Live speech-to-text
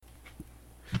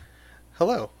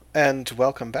Hello, and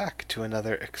welcome back to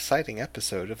another exciting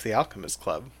episode of the Alchemist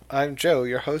Club. I'm Joe,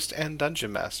 your host and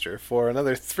dungeon master, for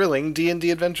another thrilling D&D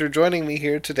adventure. Joining me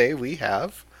here today, we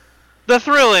have... The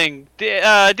thrilling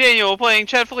Daniel playing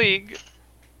Chet Fleeg.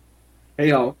 Hey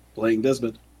y'all, playing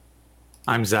Desmond.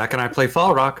 I'm Zach and I play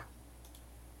Fall Rock.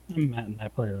 I'm Matt and I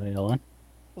play Leolin.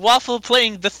 Waffle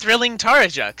playing the thrilling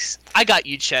Tarajux. I got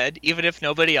you, Ched, even if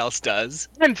nobody else does.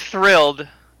 I'm thrilled.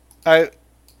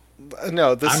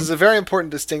 No, this is a very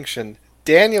important distinction.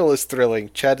 Daniel is thrilling,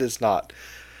 Ched is not.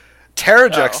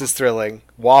 Tarajux is thrilling,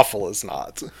 Waffle is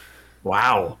not.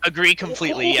 Wow. Agree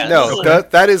completely, yes. No,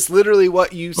 that is literally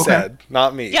what you said,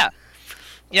 not me.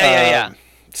 Yeah.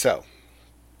 So,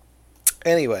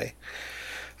 anyway,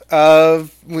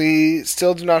 we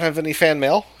still do not have any fan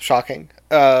mail. Shocking.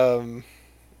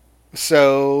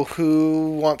 So,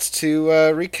 who wants to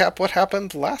recap what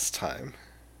happened last time?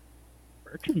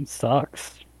 Virgin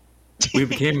sucks. We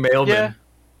became mailmen.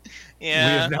 We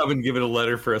Yeah. have now been given a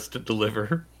letter for us to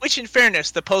deliver. Which, in fairness,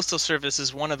 the Postal Service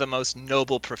is one of the most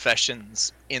noble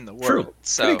professions in the world. True.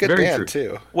 So, Pretty good very band, true.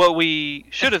 too. What we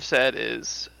should have said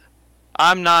is,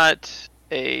 I'm not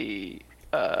a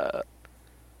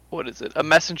what is it? A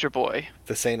messenger boy.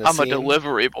 The Saint I'm a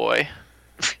delivery boy.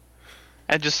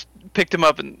 And just picked him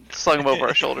up and slung him over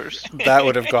our shoulders. That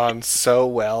would have gone so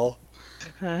well.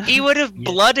 he would have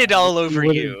blooded all over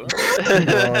He you.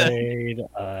 Destroyed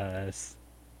us.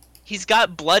 He's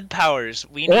got blood powers.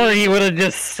 We Or need... he would have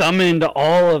just summoned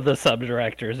all of the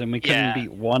subdirectors and we couldn't Yeah.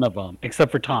 beat one of them,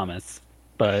 except for Thomas.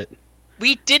 But,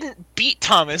 We didn't beat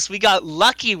Thomas. We got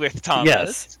lucky with Thomas.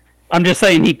 yes. I'm just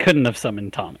saying he couldn't have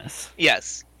summoned Thomas.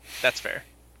 Yes, that's fair.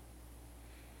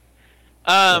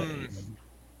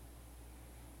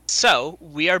 So,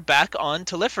 we are back on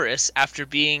Telephorus after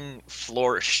being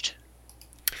flourished.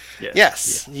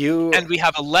 Yes, you... And we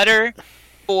have a letter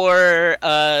for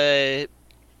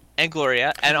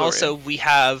Angloria, and also we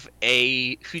have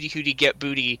a hooty get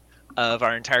booty of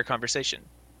our entire conversation.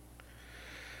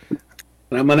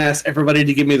 And I'm gonna ask everybody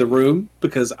to give me the room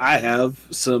because I have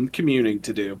some communing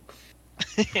to do.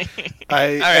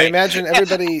 I right. imagine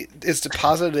everybody is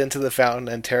deposited into the fountain,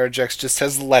 and Terrajex just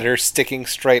has the letter sticking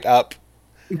straight up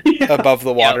above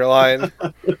the waterline.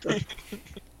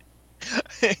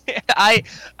 I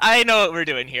know what we're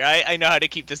doing here. I know how to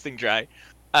keep this thing dry.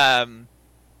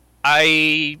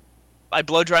 I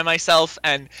blow dry myself,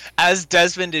 and as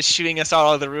Desmond is shooing us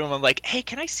all out of the room, I'm like, hey,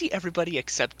 can I see everybody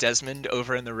except Desmond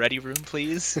over in the ready room,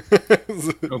 please?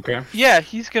 Okay. Yeah,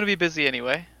 he's gonna be busy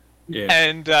anyway. Yeah.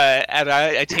 And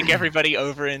I take everybody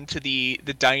over into the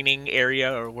dining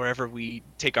area or wherever we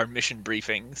take our mission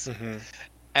briefings. Mhm.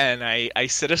 And I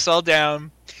sit us all down,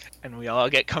 and we all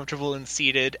get comfortable and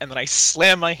seated, and then I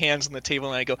slam my hands on the table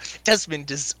and I go,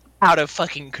 Desmond is out of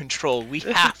fucking control. We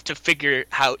have to figure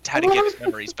out how to get his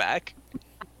memories back.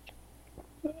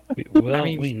 Well,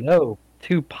 we know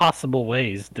two possible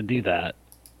ways to do that.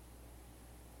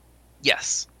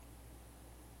 Yes.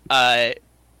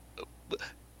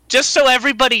 Just so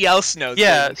everybody else knows.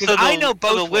 Yeah, because so I know so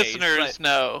both the ways, listeners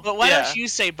know. But why Yeah. don't you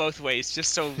say both ways,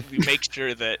 just so we make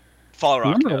sure that Fall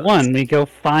Rock Number knows. one, we go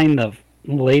find the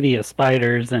Lady of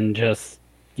Spiders and just,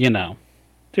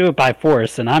 do it by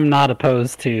force, and I'm not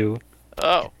opposed to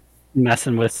Oh.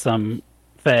 messing with some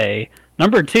Fae.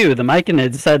 Number two, the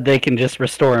Myconids said they can just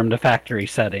restore him to factory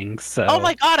settings, so... Oh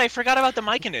my god, I forgot about the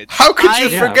Myconids. How could you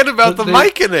Yeah. forget about the They-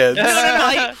 Myconids?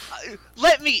 No,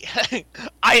 let me...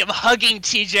 I am hugging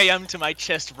TJM to my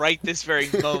chest right this very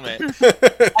moment.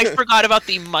 I forgot about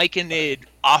the Myconid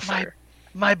offer.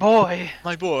 My boy.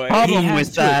 My boy. problem He has with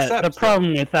to that, accept the that.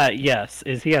 problem with that, yes,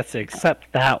 is he has to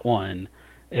accept that one.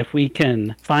 If we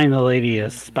can find the Lady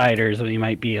of Spiders, we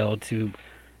might be able to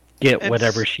get It's-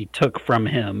 whatever she took from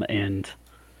him and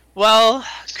Well,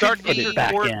 Start could put be- it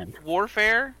back in.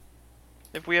 warfare?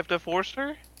 If we have to force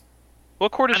her?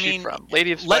 What court is I she mean, from?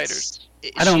 Lady of let's... Spiders.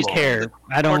 I don't she's- care.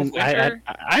 I Court of don't.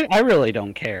 I really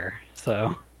don't care.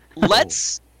 So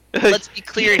Let's be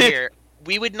clear here.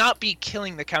 We would not be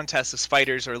killing the Countess of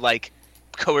Spiders or,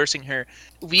 coercing her.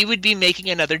 We would be making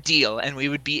another deal, and we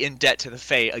would be in debt to the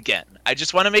Fae again. I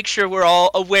just want to make sure we're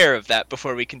all aware of that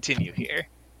before we continue here.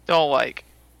 Don't like.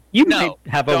 you No,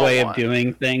 might have a don't way want. of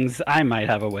doing things. I might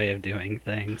have a way of doing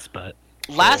things, but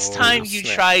Last Oh, time you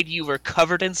snap. tried, you were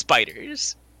covered in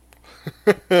spiders.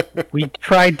 we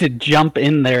tried to jump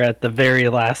in there at the very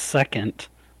last second.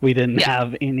 We didn't Yeah.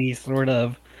 have any sort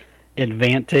of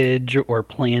advantage or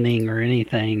planning or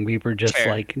anything. We were just Fair.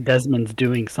 like, Desmond's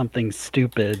doing something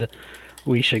stupid.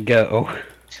 We should go.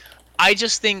 I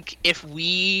just think if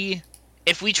we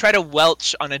try to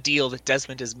welch on a deal that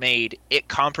Desmond has made, it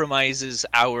compromises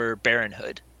our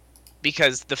baronhood.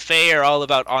 because the Fae are all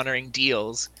about honoring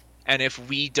deals, and if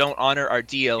we don't honor our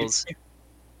deals,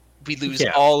 we lose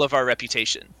all of our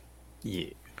reputation. Yeah.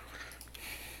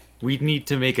 We need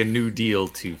to make a new deal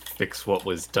to fix what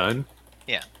was done.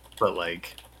 Yeah. But,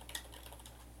 like...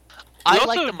 I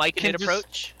like the Myconid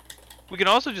approach. We can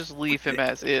also just leave him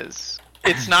as is.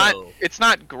 It's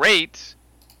not great,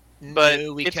 but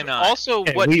no, we it's cannot. also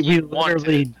what he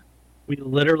wanted. We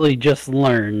literally just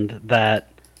learned that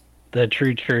the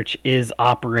True Church is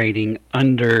operating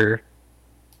under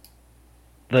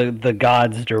the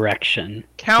God's direction.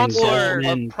 Counselor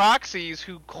of proxies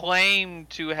who claim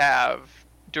to have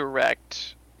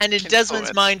direct. And in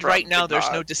Desmond's mind right now,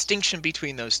 there's no distinction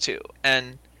between those two,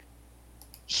 and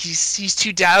he's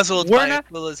too dazzled by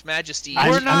Aquila's majesty.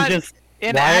 We're not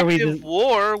in active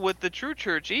war with the True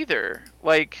Church either.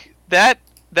 Like that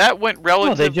went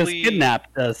relatively. No, they just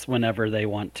kidnapped us whenever they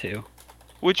want to.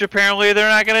 Which apparently they're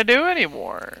not going to do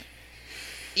anymore.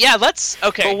 Yeah,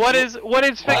 okay. But what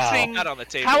is fixing? Not on the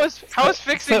table. How is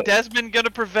fixing Desmond going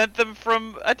to prevent them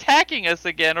from attacking us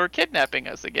again or kidnapping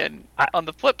us again? On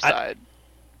the flip side.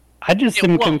 I just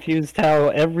am confused how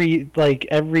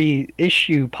every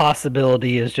issue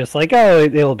possibility is just like, oh,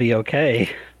 it'll be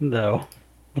okay, though.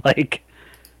 Like,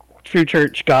 True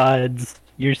Church gods,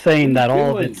 you're saying that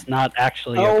all of it's not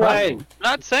actually a problem. I'm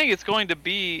not saying it's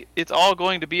all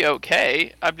going to be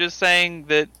okay. I'm just saying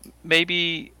that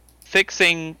maybe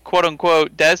fixing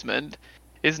quote-unquote Desmond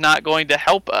is not going to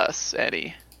help us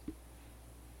any.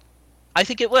 I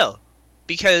think it will,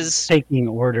 because... Taking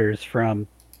orders from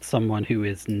someone who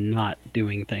is not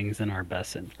doing things in our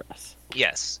best interests.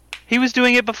 Yes. He was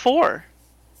doing it before.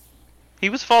 He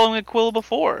was following Aquila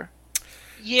before.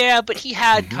 Yeah, but he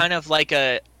had kind of like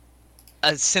a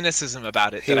cynicism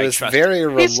about it. He was very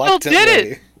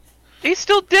reluctantly. He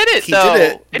still did it. He still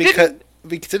did it,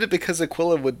 he did it because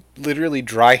Aquila would literally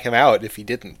dry him out if he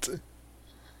didn't.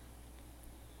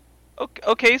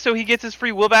 Okay, so he gets his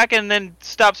free will back and then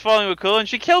stops following Aquila and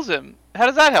she kills him. How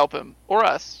does that help him? Or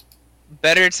us?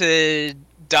 Better to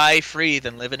die free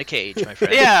than live in a cage, my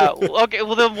friend. Yeah, okay,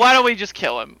 well then why don't we just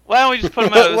kill him? Why don't we just put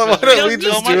him out of Why don't we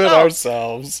just do it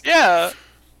ourselves? Yeah.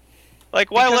 Like,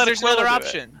 why because let there's Aquila another do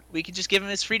option. We could just give him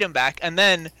his freedom back, and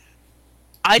then...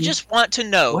 I just want to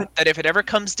know that if it ever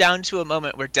comes down to a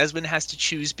moment where Desmond has to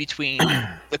choose between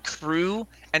the crew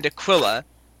and Aquila,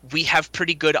 we have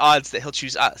pretty good odds that he'll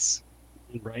choose us.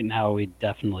 Right now, we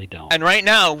definitely don't. And right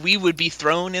now, we would be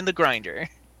thrown in the grinder.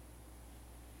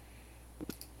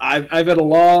 I've had a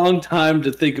long time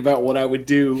to think about what I would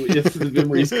do if the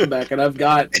memories come back, and I've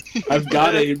got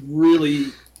a really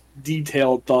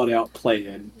detailed, thought out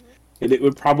plan, and it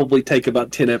would probably take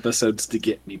about 10 episodes to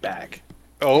get me back.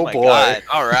 Oh my boy! God.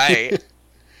 All right,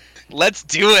 let's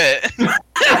do it.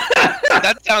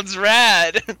 That sounds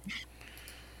rad.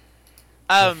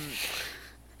 I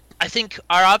think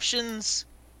our options.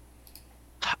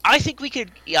 I think we could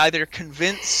either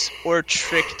convince or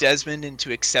trick Desmond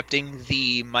into accepting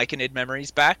the Myconid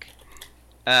memories back.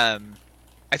 I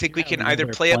think we can either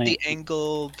play up the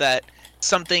angle that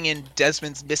something in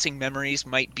Desmond's missing memories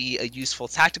might be a useful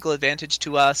tactical advantage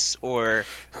to us, or,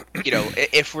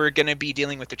 if we're going to be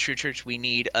dealing with the True Church, we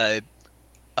need a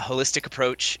holistic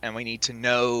approach, and we need to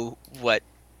know what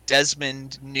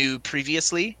Desmond knew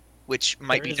previously, which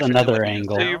might be different. Another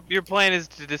angle. So your plan is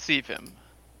to deceive him.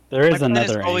 There is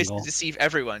another angle. Always to angle. Deceive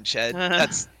everyone, Ched.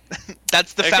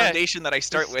 That's the foundation that I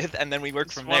start with, and then we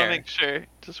work from there.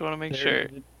 Just want to make sure.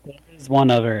 There is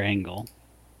one other angle.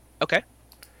 Okay.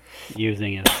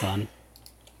 Using his son.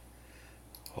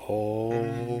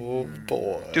 Oh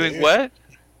boy. Doing what?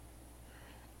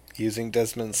 Using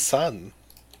Desmond's son.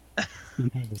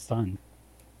 His son.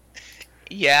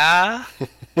 Yeah.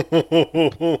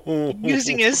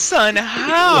 Using his son,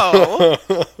 how?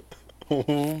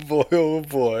 Oh boy, oh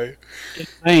boy.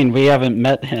 Just saying, we haven't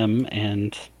met him,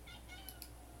 and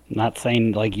not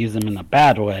saying like use him in a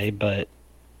bad way, but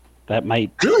that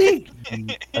might really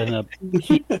that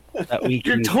we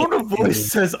Your can tone of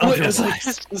voice says otherwise.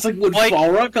 It's like would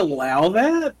Falrock allow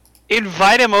that?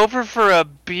 Invite him over for a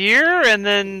beer and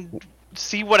then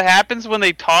see what happens when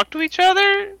they talk to each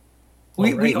other?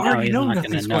 We now already he's know not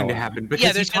nothing's gonna going to know. happen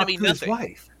because there's he gonna talked be to his nothing.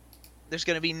 wife. There's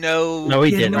going to be no... No,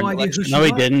 he He had didn't. no idea who she No,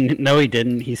 he was. didn't. No, he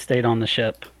didn't. He stayed on the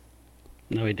ship.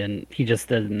 No, he didn't. He just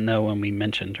didn't know when we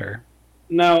mentioned her.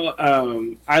 No,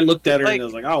 I looked at her and I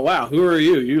was like, "Oh wow, who are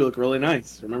you? You look really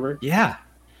nice." Remember? Yeah.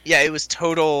 Yeah, it was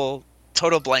total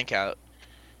blank out.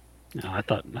 No, I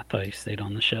thought he stayed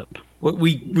on the ship.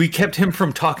 We kept him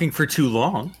from talking for too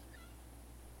long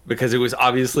because it was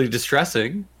obviously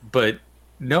distressing. But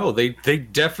no, they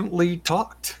definitely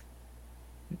talked,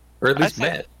 or at least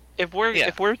met.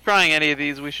 if we're trying any of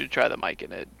these, we should try the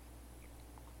Myconid.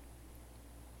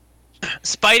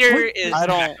 Spider is I the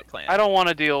backup plan. don't want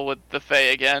to deal with the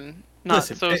Fae again. Not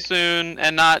Listen, so soon,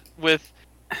 and not with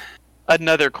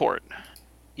another court.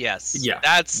 Yes. Yeah.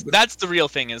 That's the real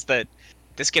thing, is that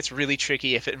this gets really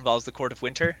tricky if it involves the Court of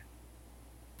Winter.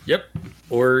 Yep.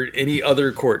 Or any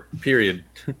other court, period.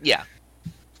 Yeah.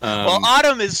 Well,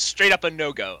 Autumn is straight up a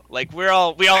no-go. Like we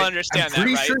all understand that, right?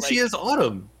 I'm pretty sure she is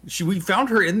Autumn. We found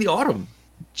her in the Autumn.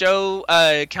 Joe,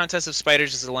 Countess of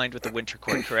Spiders is aligned with the Winter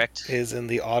Court, correct? Is in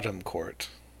the Autumn Court.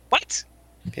 What?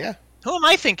 Yeah. Who am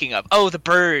I thinking of? Oh, the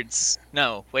birds.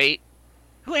 No, wait.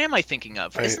 Who am I thinking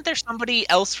of? Isn't there somebody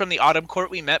else from the Autumn Court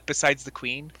we met besides the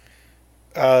Queen?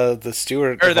 The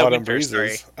Steward of the Autumn Winter,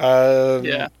 Breezes.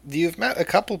 Yeah. You've met a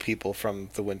couple people from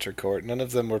the Winter Court. None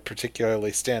of them were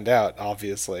particularly stand out,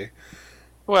 obviously.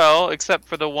 Well, except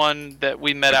for the one that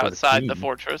we met Except for the outside the queen.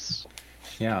 fortress,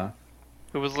 Yeah.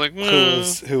 who was like,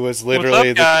 Who was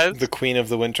literally guys? the Queen of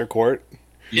the Winter Court.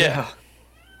 Yeah.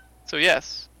 So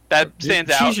yes, that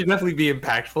stands She out. should definitely be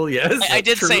impactful, yes. I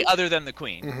did True. say other than the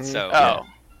Queen. Mhm. So Oh.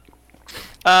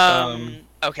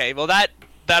 okay, well that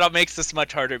makes this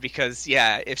much harder because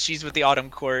if she's with the Autumn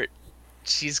Court,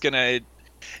 she's gonna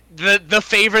the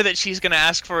favor that she's gonna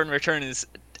ask for in return is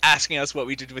asking us what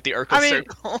we did with the Urkel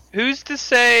Circle. Who's to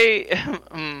say?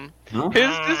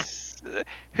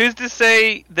 Who's to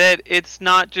say that it's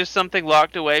not just something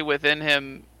locked away within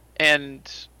him, and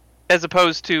as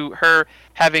opposed to her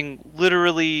having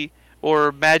literally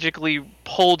or magically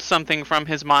pulled something from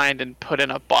his mind and put in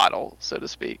a bottle, so to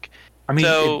speak. I mean,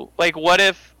 So, what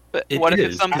if is.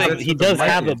 it's something? He does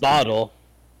have a bottle.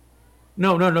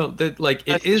 No. That That's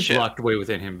it the is shit. locked away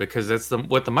within him because that's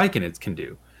what the Myconids can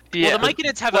do. Yeah, Well, the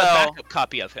Myconids have a backup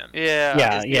copy of him.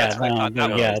 yeah. Yeah, what I thought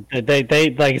that was. They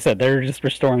like I said, they're just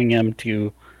restoring him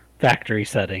to factory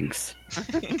settings.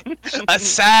 A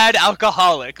sad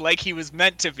alcoholic, like he was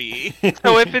meant to be.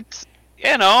 So if it's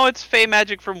it's Fey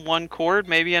magic from one court,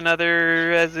 maybe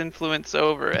another has influence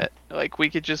over it. Like we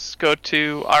could just go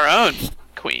to our own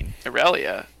Queen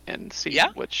Aurelia and see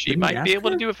what she Didn't we might be ask able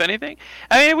to her? do, if anything.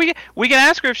 I mean, we can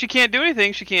ask her if she can't do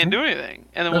anything. She can't do anything,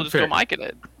 and then we'll That's just go fair. Mycon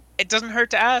it. It doesn't hurt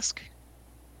to ask.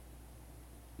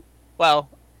 Well,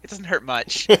 it doesn't hurt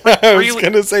much. I was Really-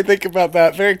 going to say, think about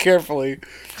that very carefully.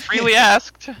 Freely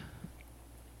asked.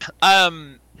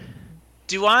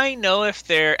 Do I know if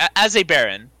as a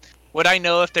Baron, would I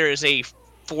know if there is a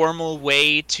formal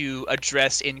way to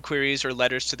address inquiries or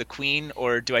letters to the Queen,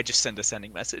 or do I just send a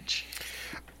sending message?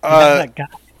 We have that guy.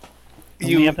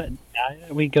 you- We have that guy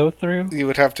that we go through. You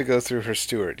would have to go through her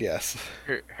steward, yes.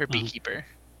 Her beekeeper.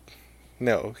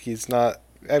 No, he's not.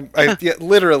 Yeah,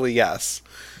 literally, yes.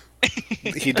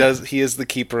 He does. He is the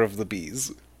keeper of the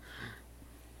bees.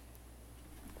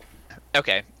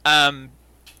 Okay.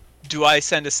 Do I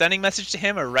send a sending message to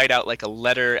him, or write out like a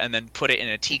letter and then put it in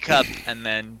a teacup and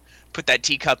then put that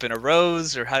teacup in a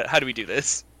rose, or how do we do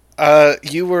this?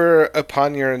 You were,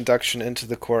 upon your induction into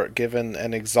the court, given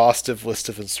an exhaustive list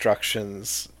of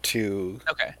instructions to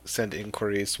Okay. send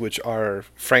inquiries, which are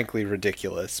frankly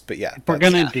ridiculous. But yeah, If we're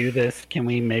that's- gonna do this, can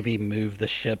we maybe move the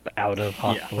ship out of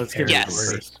hostile let's get Yes. rid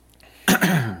of it first.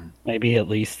 Maybe at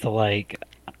least to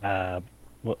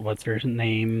what's her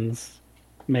names?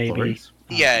 Maybe. Flores?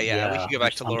 Yeah, we can go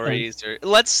back to something. Lori's, or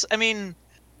let's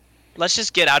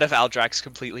just get out of Aldrax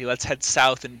completely. Let's head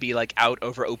south and be like out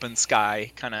over open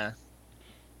sky, kind of.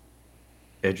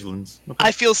 Edgelands. Okay.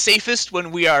 I feel safest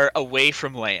when we are away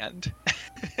from land.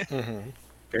 Mhm.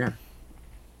 Fair.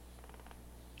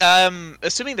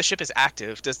 Assuming the ship is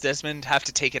active, does Desmond have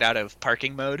to take it out of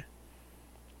parking mode?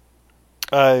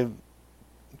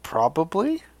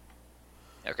 Probably.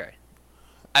 Okay.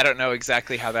 I don't know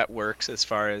exactly how that works as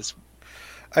far as.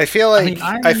 I feel like mean,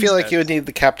 I feel like you would need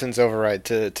the captain's override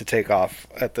to take off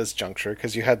at this juncture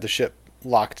because you had the ship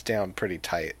locked down pretty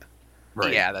tight.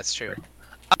 Right. Yeah, that's true.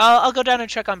 I'll go down and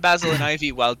check on Basil and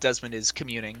Ivy while Desmond is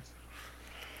communing.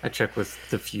 I check with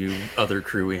the few other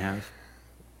crew we have.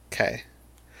 Okay.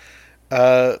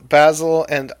 Basil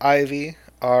and Ivy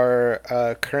are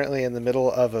currently in the middle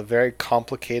of a very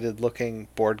complicated-looking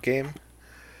board game.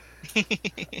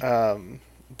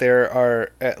 There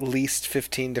are at least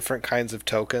 15 different kinds of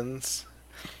tokens.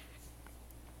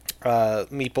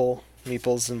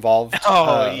 Meeple's involved.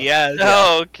 yes.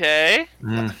 Okay.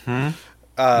 Mm-hmm.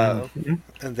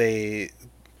 And they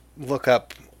look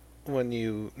up when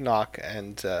you knock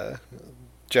and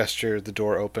gesture the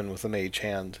door open with a mage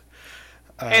hand.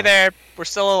 Hey there, we're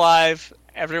still alive.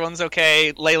 Everyone's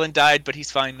okay. Leyland died, but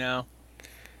he's fine now.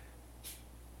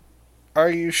 Are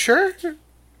you sure?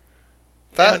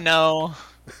 Oh no.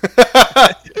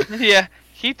 Yeah.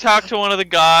 He talked to one of the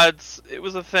gods. It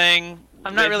was a thing.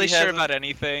 I'm not that really he sure hasn't- about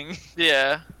anything.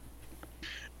 Yeah.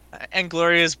 And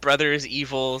Gloria's brother is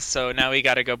evil, so now we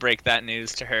gotta go break that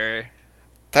news to her.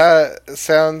 That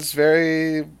sounds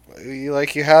very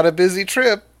like you had a busy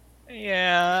trip.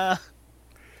 Yeah.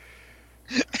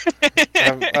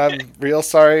 I'm real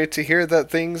sorry to hear that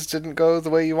things didn't go the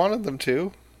way you wanted them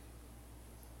to.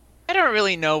 I don't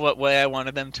really know what way I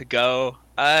wanted them to go.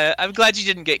 I'm glad you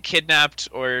didn't get kidnapped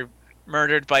or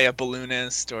murdered by a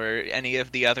balloonist or any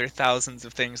of the other thousands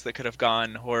of things that could have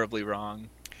gone horribly wrong.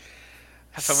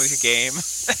 Have fun with your game.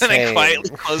 And then I Same. quietly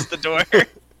closed the door.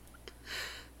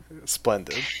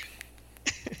 Splendid.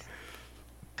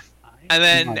 And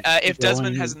then, Might if be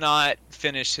Desmond going- has not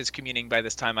finished his communing by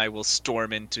this time, I will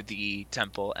storm into the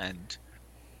temple and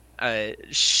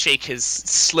shake his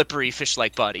slippery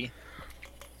fish-like body.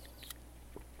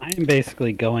 I'm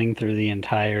basically going through the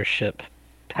entire ship,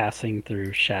 passing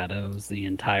through shadows the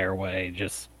entire way,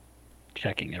 just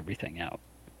checking everything out.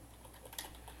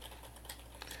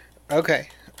 Okay.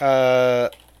 So,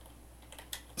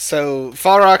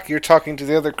 Falrock, you're talking to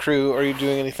the other crew. Are you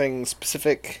doing anything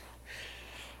specific?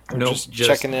 Or Nope, just just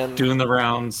checking in? doing the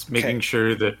rounds, making Okay.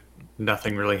 sure that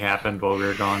nothing really happened while we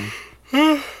were gone.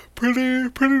 pretty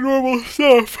normal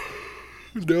stuff.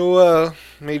 No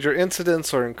major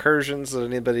incidents or incursions that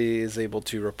anybody is able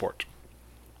to report.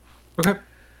 Okay.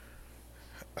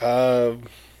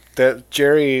 That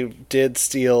Jerry did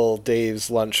steal Dave's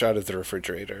lunch out of the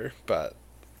refrigerator, but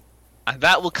And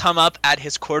that will come up at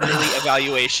his quarterly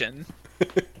evaluation.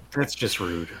 That's just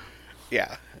rude.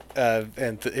 yeah,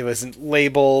 and it wasn't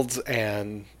labeled,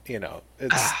 and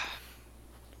it's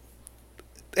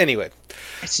anyway.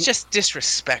 It's just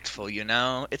disrespectful, you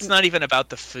know? It's not even about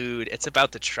the food, it's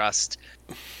about the trust.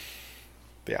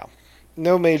 Yeah,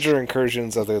 no major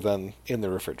incursions other than in the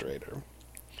refrigerator.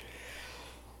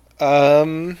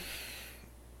 Leyland,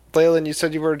 you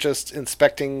said you were just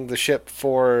inspecting the ship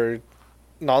for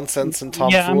nonsense and Yeah,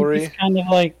 I'm tomfoolery, just kind of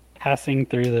like passing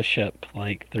through the ship,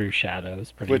 like through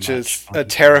shadows, pretty which much. is a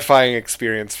terrifying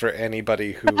experience for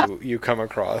anybody who you come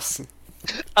across.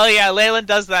 Oh yeah, Leyland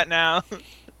does that now.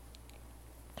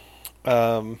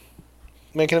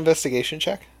 Make an investigation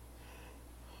check.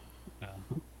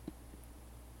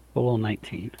 Full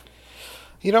 19.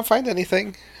 You don't find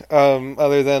anything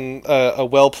other than a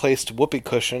well-placed whoopee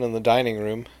cushion in the dining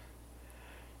room.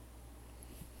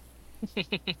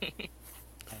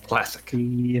 Classic.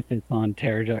 See if it's on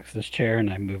Terrajux's chair,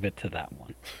 and I move it to that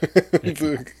one.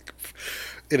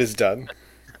 It is done.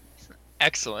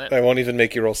 Excellent. I won't even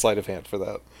make you roll sleight of hand for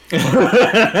that.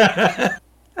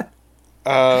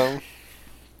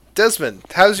 Desmond,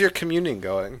 how's your communing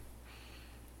going?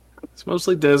 It's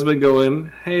mostly Desmond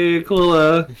going, "Hey,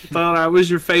 Aquila, thought I was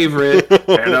your favorite.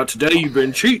 Found out today you've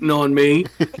been cheating on me.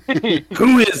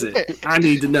 Who is it? I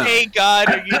need to know." Hey God,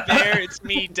 are you there? It's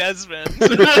me, Desmond.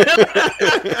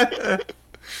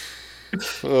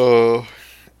 Oh,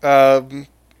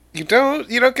 you don't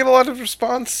get a lot of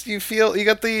response. You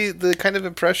got the kind of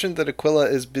impression that Aquila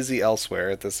is busy elsewhere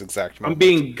at this exact I'm moment.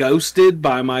 being ghosted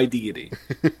by my deity.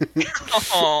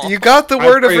 Aw. You got the I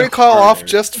word of pray recall off harder.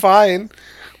 just fine.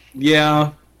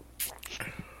 Yeah.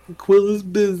 Aquila's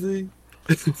busy.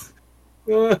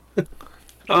 Oh,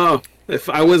 if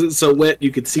I wasn't so wet,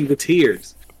 you could see the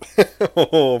tears.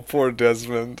 Oh, poor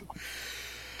Desmond.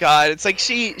 God, it's like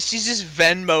she's just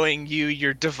Venmoing you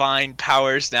your divine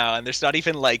powers now, and there's not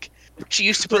even like she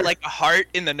used to put like a heart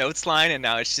in the notes line, and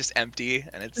now it's just empty,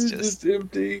 and it's just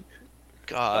empty.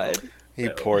 God. You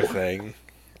poor thing.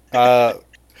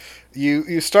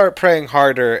 You start praying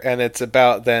harder, and it's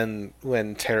about then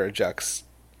when Terrajux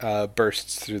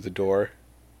bursts through the door.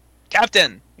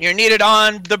 Captain, you're needed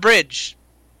on the bridge.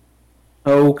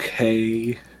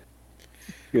 Okay.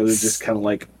 The others just kind of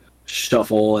like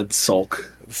shuffle and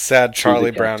sulk. Sad Charlie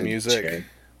to the Brown captain's music. chair.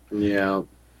 Yeah.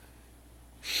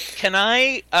 Can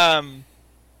I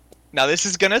now this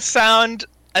is gonna sound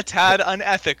a tad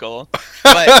unethical,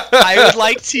 but I would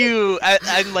like to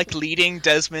I'm like leading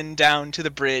Desmond down to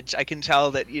the bridge. I can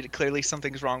tell that clearly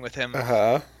something's wrong with him.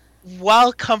 Uh-huh.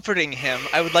 While comforting him,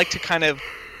 I would like to kind of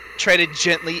try to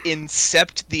gently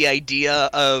incept the idea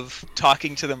of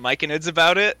talking to the Myconids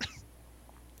about it.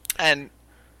 And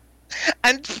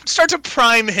start to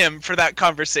prime him for that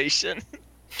conversation.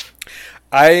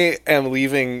 I am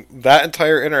leaving that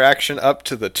entire interaction up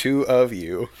to the two of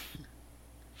you.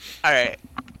 All right.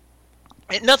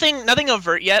 Nothing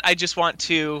overt yet. I just want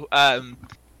to,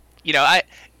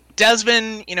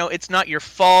 Desmond, it's not your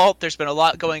fault. There's been a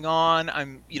lot going on.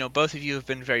 Both of you have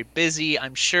been very busy.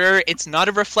 I'm sure it's not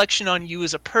a reflection on you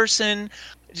as a person.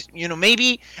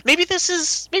 Maybe this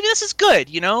is good.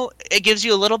 It gives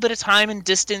you a little bit of time and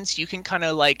distance. You can kind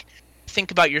of like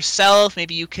think about yourself.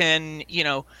 Maybe you can,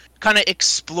 kind of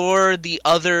explore the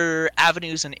other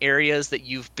avenues and areas that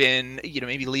you've been,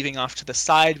 maybe leaving off to the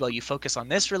side while you focus on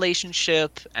this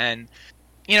relationship. And,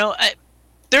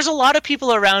 there's a lot of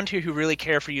people around here who really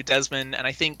care for you, Desmond. And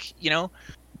I think, you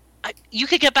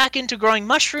could get back into growing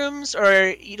mushrooms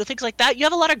or, things like that. You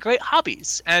have a lot of great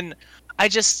hobbies. And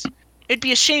it'd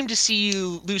be a shame to see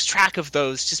you lose track of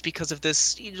those just because of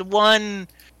this one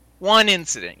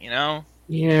incident,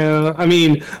 Yeah, I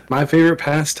mean, my favorite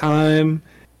pastime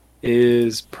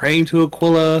is praying to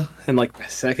Aquila, and like my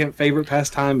second favorite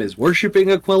pastime is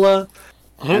worshiping Aquila,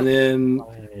 and then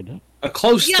a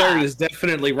close third is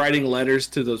definitely writing letters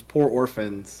to those poor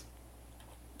orphans.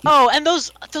 Oh, and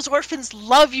those orphans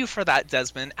love you for that,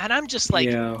 Desmond. And I'm just like,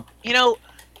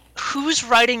 who's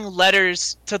writing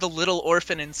letters to the little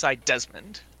orphan inside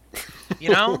Desmond?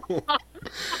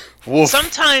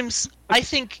 Sometimes I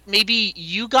think maybe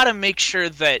you gotta make sure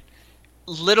that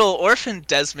little orphan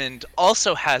Desmond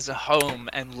also has a home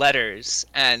and letters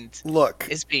and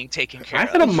is being taken care of.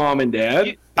 I had a mom and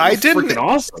dad. I didn't. Freaking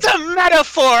awesome. It's a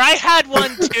metaphor. I had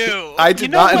one too. I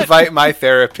did not invite my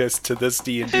therapist to this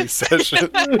D&D session.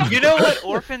 You know what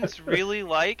orphans really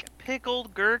like?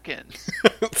 Pickled gherkins.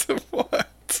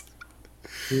 What?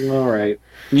 All right,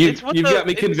 you've got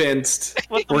me convinced.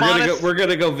 We're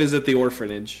gonna go visit the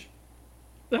orphanage.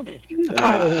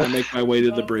 I'll make my way to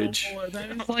the bridge.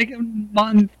 It's like a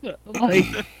month.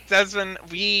 Desmond,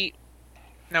 we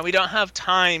don't have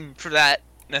time for that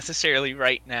necessarily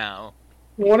right now.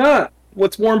 Why not?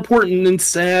 What's more important than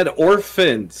sad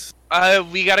orphans?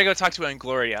 We gotta go talk to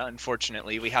Angloria,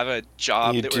 unfortunately. We have a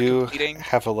job that we're completing. You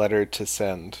have a letter to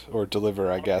send, or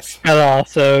deliver, I guess. I'll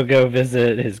also go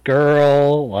visit his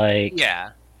girl,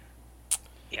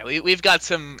 Yeah, we've got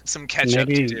some catch up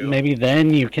to do. Maybe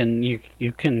then you can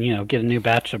get a new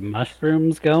batch of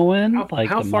mushrooms going.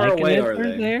 How far away are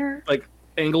they? There? Like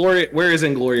Angloria, where is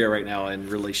Angloria right now in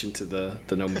relation to the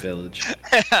gnome village?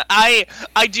 I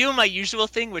do my usual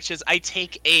thing, which is I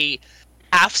take a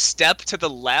half step to the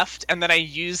left, and then I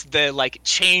use the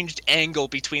changed angle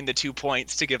between the 2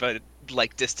 points to give a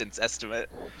distance estimate.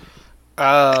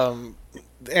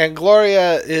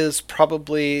 Angloria is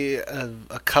probably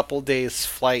a couple days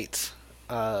flight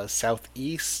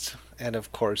southeast, and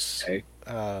of course,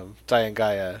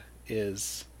 Diangaya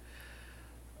is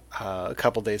a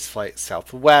couple days flight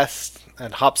southwest,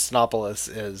 and Hopsnopolis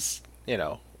is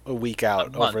a week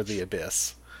out over the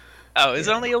abyss. Oh, is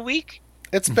it only a week?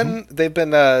 It's been they've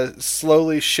been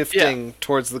slowly shifting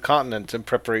towards the continent in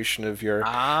preparation of your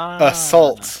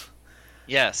assault.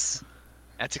 Yes.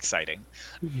 That's exciting.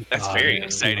 That's very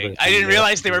exciting. I didn't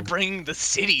realize they were bringing the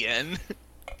city in.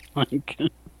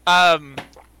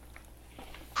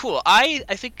 Cool. I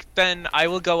think then I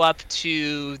will go up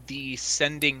to the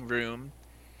sending room,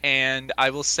 and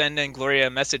I will send Angloria a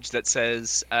message that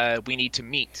says, we need to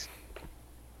meet.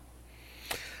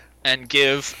 And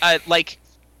give,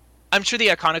 I'm sure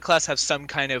the Iconoclasts have some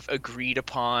kind of agreed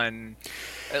upon,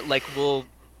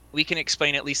 we can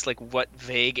explain at least what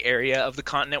vague area of the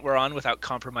continent we're on without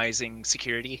compromising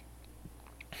security.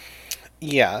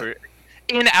 Yeah.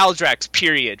 In Aldrax,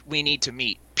 period. We need to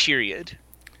meet, period.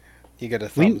 You get a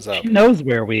thumbs up. She knows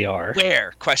where we are.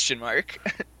 Where? Question mark.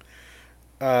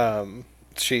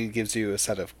 She gives you a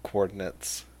set of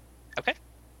coordinates. Okay.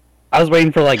 I was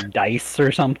waiting for dice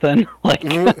or something.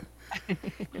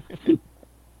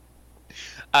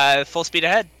 Full speed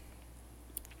ahead.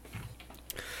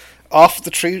 Off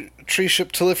the tree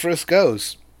ship Telephorus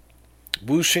goes,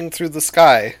 whooshing through the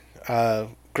sky,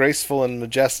 graceful and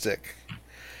majestic.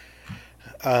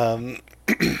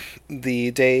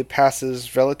 The day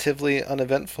passes relatively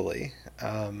uneventfully.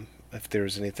 If there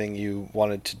was anything you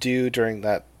wanted to do during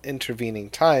that intervening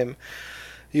time,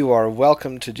 you are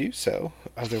welcome to do so.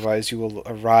 Otherwise, you will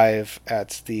arrive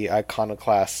at the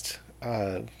Iconoclast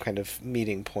kind of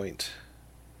meeting point.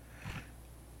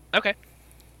 Okay.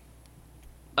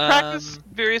 Practice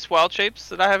various wild shapes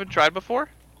that I haven't tried before.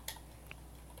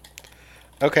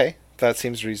 Okay, that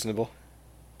seems reasonable.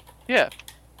 Yeah.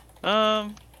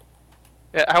 Yeah,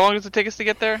 how long does it take us to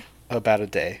get there? About a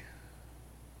day.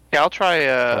 Yeah, I'll try.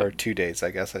 Or 2 days,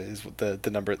 I guess, is the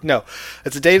number. No,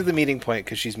 it's a day to the meeting point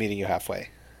because she's meeting you halfway.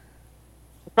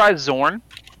 Try Zorn.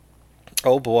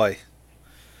 Oh boy.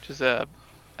 Which is I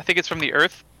think it's from the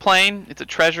Earth plane. It's a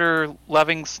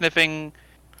treasure-loving, sniffing,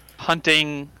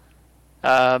 hunting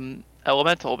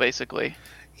elemental, basically.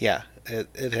 Yeah,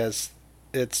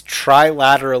 it's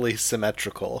trilaterally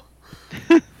symmetrical.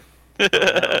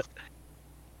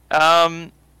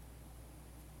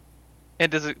 And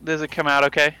does it come out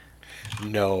okay?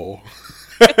 No.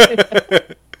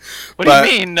 What do you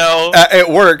mean no? It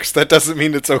works. That doesn't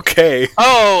mean it's okay.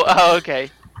 Oh, okay.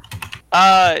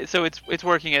 So it's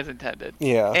working as intended.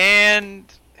 Yeah. And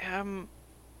I'm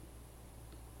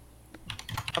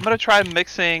gonna try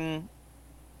mixing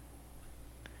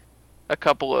a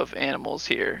couple of animals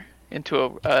here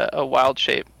into a wild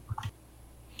shape.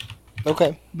 Okay.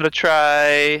 I'm gonna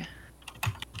try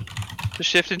to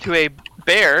shift into a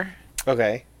bear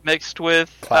Okay. mixed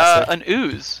with Classic. an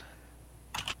ooze,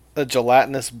 A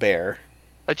gelatinous bear.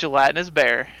 a gelatinous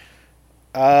bear.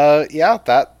 Yeah,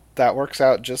 that works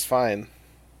out just fine.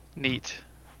 Neat.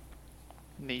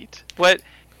 What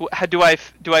do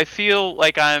I feel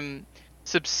like I'm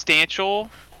substantial,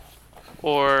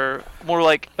 or more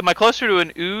like, am I closer to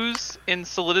an ooze in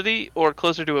solidity or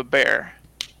closer to a bear?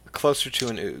 Closer to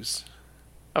an ooze.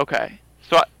 Okay,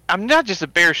 so I'm not just a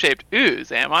bear-shaped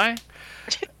ooze, am I?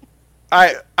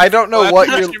 I don't know Well, what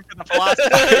that's a you're. question for the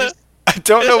philosophers. I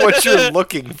don't know what you're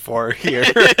looking for here.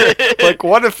 Like,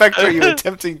 what effect are you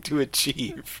attempting to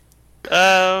achieve?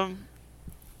 I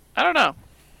don't know.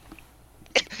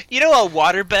 You know, a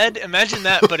waterbed? Imagine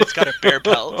that, but it's got a bear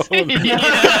pelt.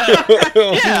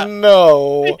 Yeah.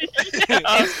 No. Bone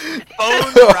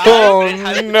Oh ride, it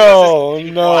has- no, I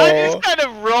no. just kind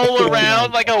of roll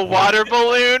around like a water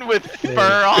balloon with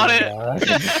fur on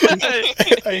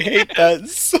it. I hate that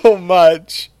so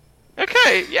much.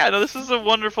 Okay, yeah, no, this is a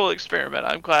wonderful experiment.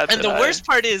 I'm glad. And the worst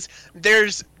part is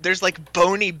there's like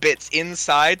bony bits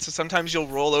inside, so sometimes you'll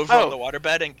roll over Oh. on the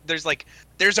waterbed and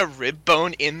there's a rib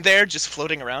bone in there just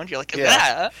floating around. You're like,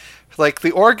 Yeah. ah. Like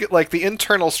the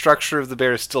internal structure of the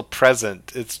bear is still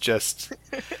present. It's just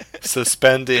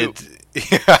suspended.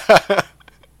 Yeah.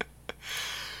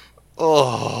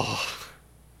 Oh.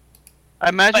 I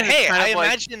imagine. But hey, it's kind I of like,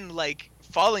 imagine like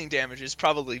falling damage is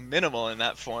probably minimal in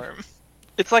that form.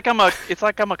 it's like I'm a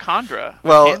Khandra.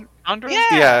 Well, Khandra.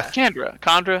 yeah.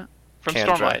 Khandra from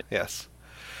Kandra, Stormlight. yes.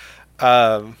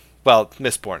 Well,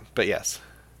 Mistborn, but yes.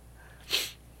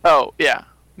 Oh yeah,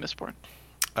 Mistborn.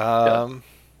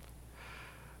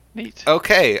 Neat.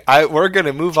 Okay, we're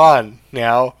gonna move on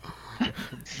now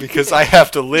because I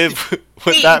have to live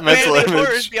with Hey, that mental man, the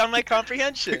horror is image. beyond my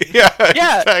comprehension. Yeah,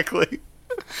 Yeah. exactly.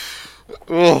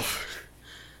 Oof.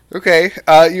 Okay,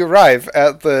 you arrive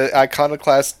at the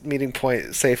Iconoclast meeting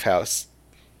point safe house.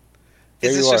 There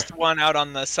Is this you are. just the one out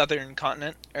on the southern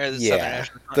continent or the southern Yeah,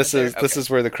 Asian continent? this is there? this Okay. is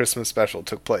where the Christmas special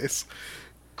took place.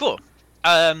 Cool.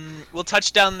 We'll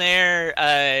touch down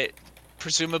there.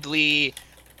 Presumably,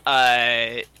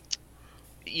 there's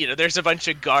a bunch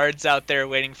of guards out there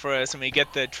waiting for us, and we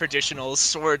get the traditional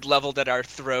sword leveled at our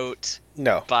throat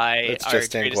No, by it's our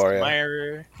just greatest Angloria.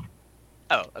 admirer.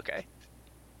 Oh, okay.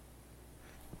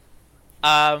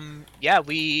 Yeah,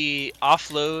 we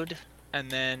offload, and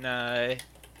then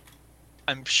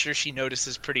I'm sure she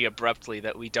notices pretty abruptly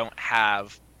that we don't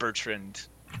have Bertrand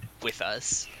with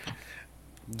us.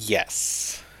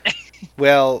 Yes.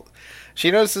 Well, she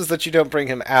notices that you don't bring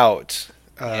him out.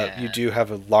 Yeah. You do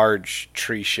have a large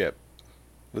tree ship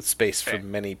with space for Okay.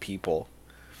 many people.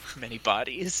 Many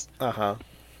bodies. Uh-huh.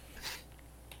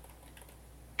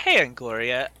 Hey,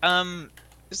 Angloria.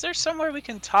 Is there somewhere we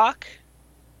can talk?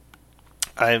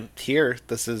 I'm here.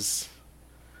 This is...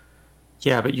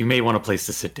 Yeah, but you may want a place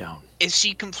to sit down. Is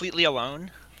she completely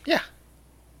alone? Yeah.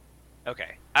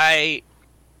 Okay. I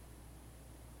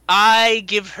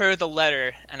give her the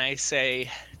letter and I say,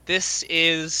 "This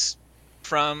is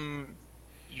from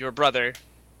your brother.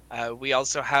 We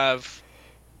also have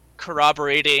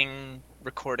corroborating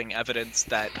recording evidence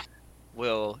that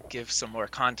will give some more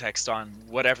context on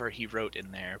whatever he wrote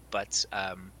in there. But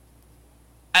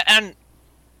and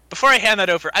before I hand that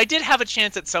over, I did have a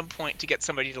chance at some point to get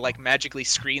somebody to like magically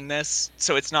screen this,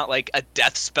 so it's not like a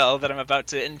death spell that I'm about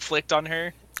to inflict on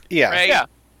her. Yeah. Right? Yeah,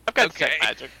 I've got Okay. detect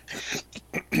magic,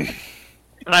 and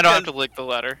I don't have to lick the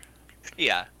letter.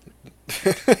 Yeah,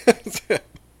 because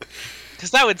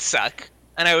that would suck,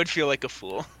 and I would feel like a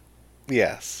fool.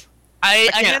 Yes. I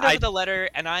can't- hand over I- the letter,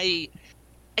 and I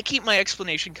keep my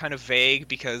explanation kind of vague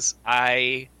because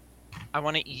I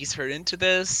want to ease her into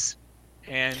this,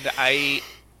 and I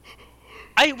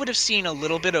would have seen a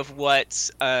little bit of what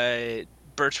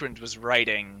Bertrand was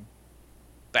writing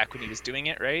back when he was doing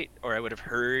it, right? Or I would have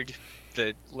heard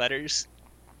the letters.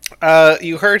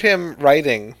 You heard him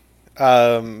writing.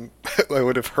 I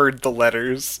would have heard the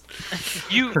letters.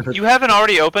 You haven't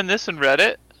already opened this and read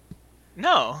it?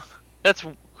 No, That's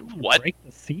What? Break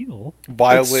the seal. It's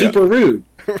Wildly, super rude.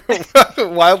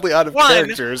 wildly out of One.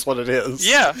 character is what it is.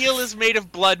 Yeah. Steel is made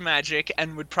of blood magic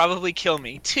and would probably kill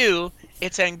me. 2,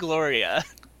 it's Angloria.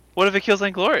 What if it kills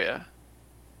Angloria?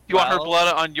 You want her Well-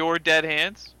 blood on your dead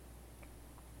hands?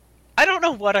 I don't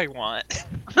know what I want.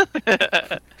 Just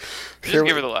Here give we-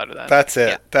 her the ladder then. That's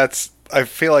it. Yeah. I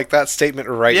feel like that statement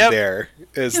right Yep. there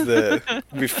is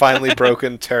we finally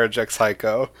broken Terrajek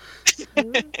Psycho.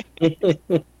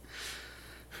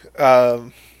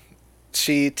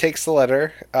 She takes the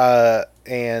letter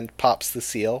and pops the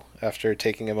seal after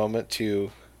taking a moment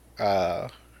to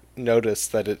notice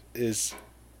that it is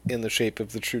in the shape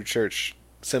of the True Church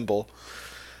symbol,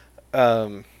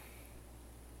 and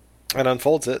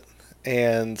unfolds it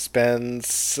and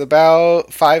spends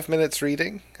about 5 minutes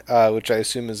reading, which I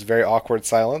assume is very awkward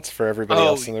silence for everybody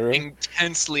else in the room.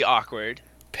 Intensely awkward.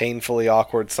 Painfully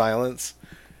awkward silence.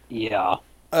 Yeah.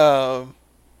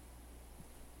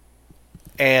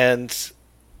 And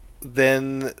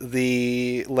then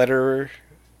the letter,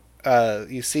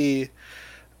 you see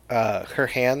her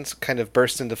hands kind of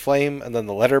burst into flame, and then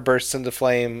the letter bursts into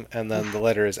flame, and then the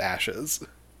letter is ashes.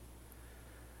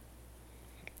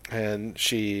 And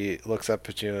she looks up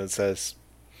at you and says,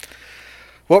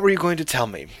 "What were you going to tell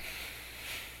me?"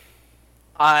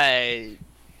 That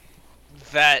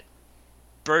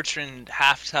Bertrand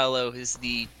Halftallow is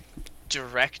the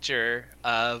director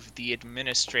of the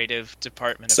administrative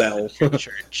department of Cell. the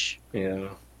church. Yeah.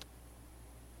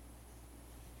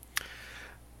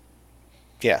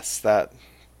 Yes, that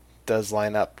does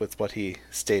line up with what he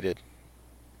stated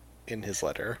in his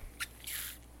letter.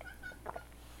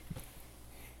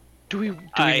 Do we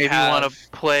I maybe have want to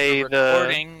play the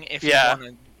recording. If yeah. you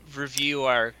want to review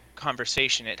our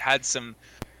conversation, it had some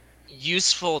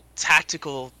useful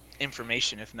tactical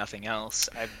information, if nothing else.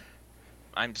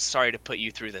 I'm sorry to put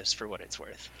you through this for what it's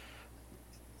worth.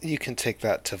 You can take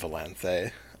that to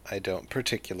Valanthe. I don't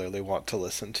particularly want to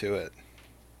listen to it.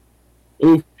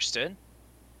 Understood.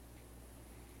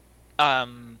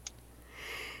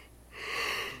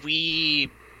 We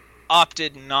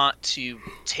opted not to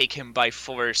take him by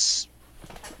force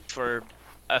for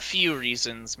a few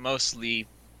reasons. Mostly,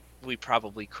 we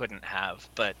probably couldn't have,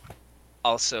 but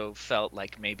also felt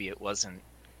like maybe it wasn't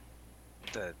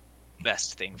the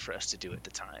best thing for us to do at the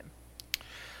time.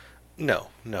 No,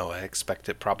 I expect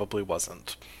it probably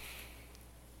wasn't.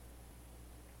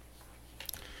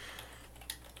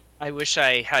 I wish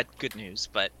I had good news,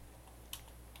 but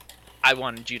I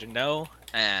wanted you to know,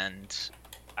 and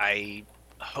I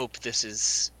hope this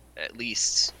is at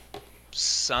least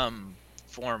some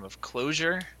form of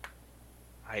closure.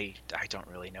 I don't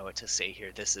really know what to say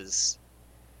here. This is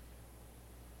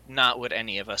not what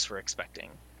any of us were expecting.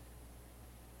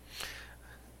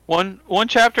 one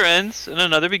chapter ends and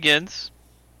another begins.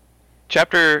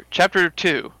 Chapter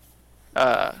 2.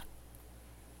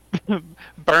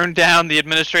 Burn down the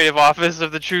administrative office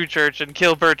of the True Church and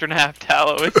kill Bertrand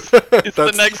Halftallow. It's the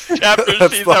That's- next chapter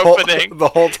That's she's the whole, opening. the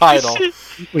whole title.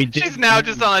 We did. She's now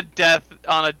just on a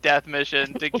death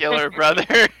mission to kill her brother.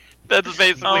 That's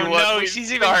basically Oh what no, we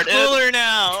she's even started. cooler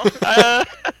now.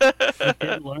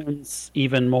 It learns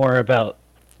even more about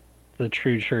the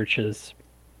True Church's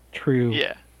true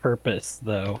Yeah. purpose,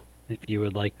 though, if you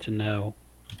would like to know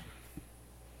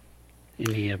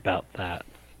any about that.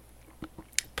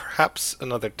 Perhaps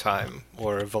another time,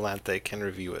 or Valanthe can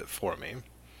review it for me.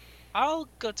 I'll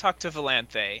go talk to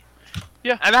Valanthe.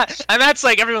 Yeah. And that's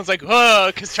like everyone's like,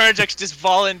 whoa, because Tarjax just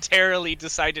voluntarily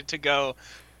decided to go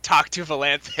talk to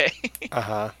Valanthe.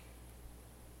 Uh-huh.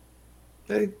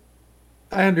 I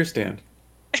understand.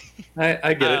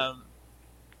 I get it.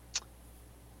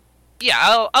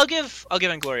 Yeah, I'll give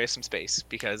Angloria some space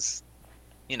because,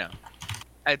 you know,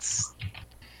 it's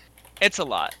a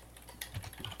lot.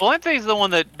 Valente's the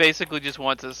one that basically just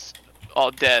wants us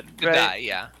all dead, To right? die,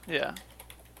 yeah. Yeah.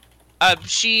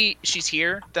 She's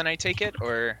here. Then I take it,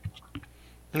 or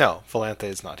No, Valanthe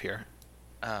is not here.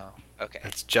 oh, okay.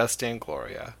 It's just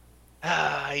Angloria.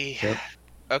 Yep.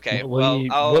 Okay.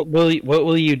 What Well, what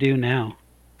will you do now?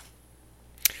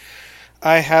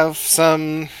 I have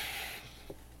some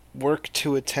work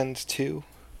to attend to,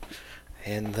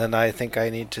 and then I think I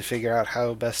need to figure out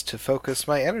how best to focus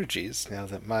my energies now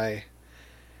that my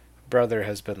brother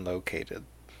has been located.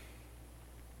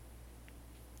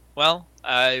 Well,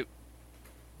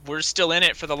 we're still in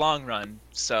it for the long run,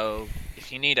 so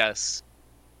if you need us,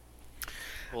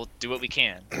 we'll do what we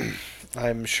can.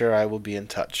 I'm sure I will be in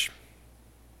touch.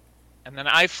 And then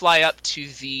I fly up to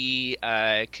the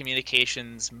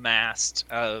communications mast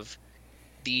of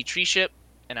the tree ship,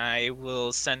 and I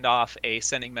will send off a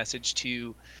sending message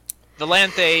to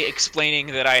Valanthe explaining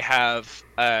that I have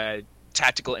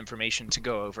tactical information to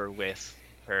go over with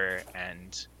her,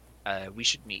 and we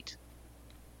should meet.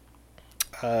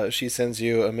 She sends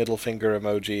you a middle finger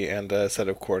emoji and a set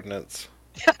of coordinates.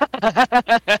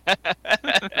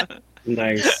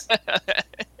 Nice.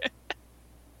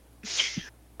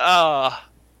 Oh.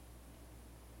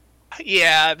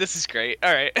 Yeah, this is great.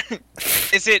 All right.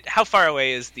 How far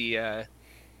away is the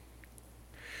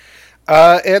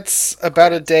It's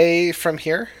about a day from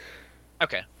here.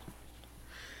 Okay.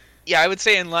 Yeah, I would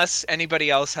say unless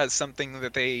anybody else has something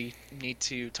that they need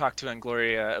to talk to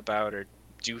Angloria about or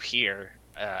do here,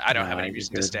 I don't have any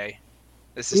reason to stay.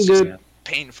 This is just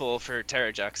painful for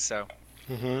Terrajux, so...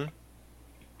 Mm-hmm.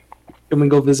 Can we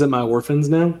go visit my orphans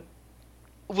now?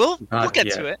 We'll get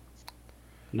to it.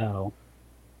 No.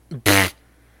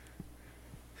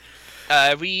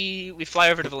 We fly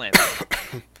over to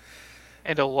Valanthe.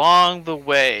 And along the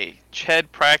way,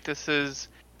 Ched practices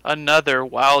another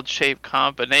wild shape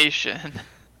combination.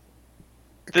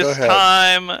 Go This ahead.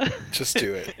 time, Just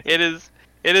do it. it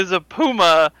is a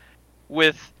puma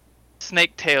with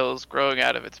snake tails growing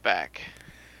out of its back.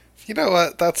 You know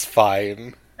what? That's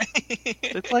fine.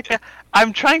 It's like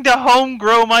I'm trying to home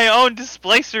grow my own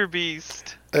displacer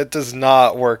beast. It does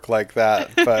not work like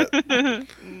that, but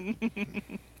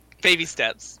Baby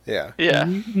steps. yeah. Yeah.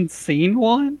 You haven't seen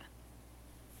one?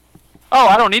 Oh,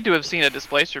 I don't need to have seen a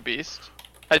displacer beast.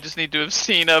 I just need to have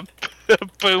seen a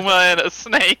puma and a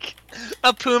snake.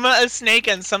 A puma, a snake,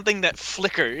 and something that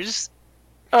flickers.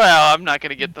 Well, I'm not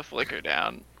gonna get the flicker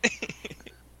down.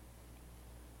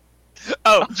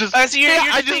 Oh, I'll just- so you're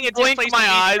I just doing just a blink displacement my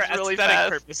eyes for really aesthetic fast.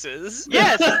 purposes.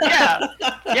 Yes,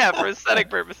 yeah, for aesthetic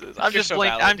purposes. I'm You're just so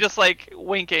blink. valid. I'm just like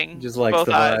winking. Just like both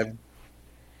the eyes. vibe.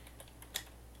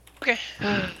 Okay.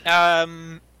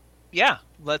 Yeah.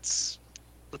 Let's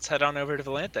head on over to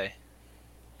Valanthe.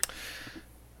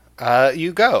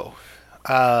 You go.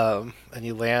 And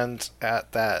you land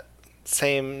at that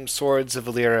same Swords of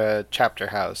Valyria chapter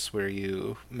house where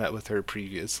you met with her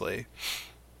previously.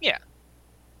 Yeah.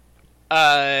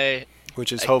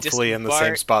 Which is I hopefully in the same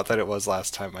disembark- spot that it was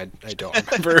last time. I don't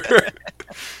remember.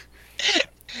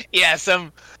 Yeah,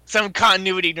 some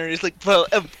continuity nerd is like, well,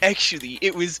 actually,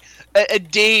 it was a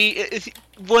day,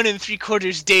 1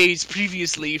 3/4 days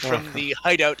previously from the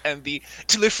hideout, and the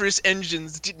telephorus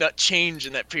engines did not change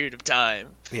in that period of time.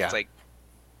 Yeah. It's like,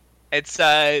 it's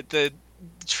the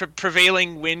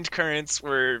prevailing wind currents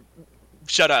were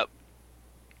shut up.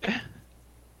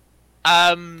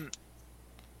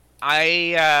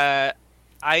 I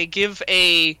give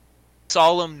a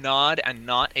solemn nod and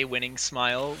not a winning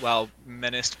smile while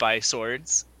menaced by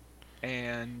swords,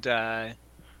 and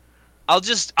I'll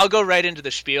go right into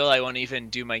the spiel. I won't even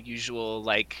do my usual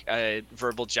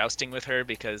verbal jousting with her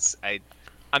because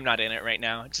I'm not in it right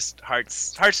now. Just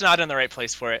heart's not in the right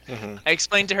place for it. Mm-hmm. I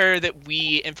explained to her that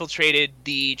we infiltrated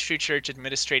the True Church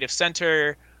Administrative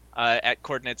Center at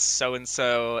coordinates so and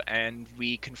so, and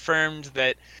we confirmed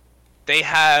that they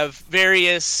have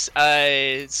various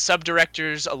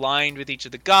sub-directors aligned with each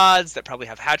of the gods that probably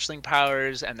have hatchling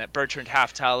powers, and that Bertrand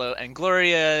Halftallow and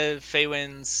Gloria,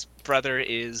 Feywin's brother,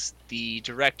 is the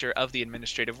director of the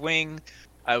administrative wing.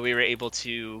 We were able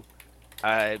to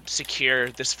secure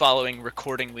this following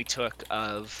recording we took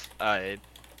of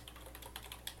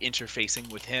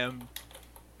interfacing with him,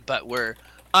 but we're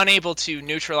unable to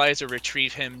neutralize or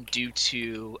retrieve him due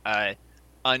to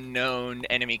unknown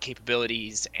enemy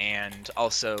capabilities, and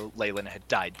also Leyland had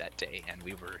died that day, and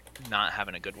we were not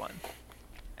having a good one.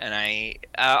 And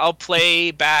I'll play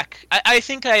back. I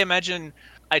imagine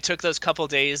I took those couple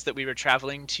days that we were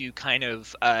traveling to kind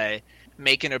of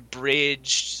make an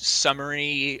abridged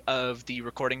summary of the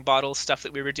recording bottle stuff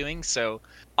that we were doing. So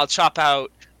I'll chop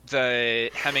out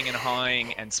the hemming and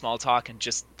hawing and small talk and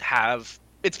just have...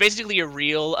 It's basically a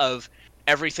reel of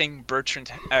everything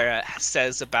Bertrand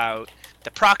says about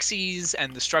the proxies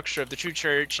and the structure of the True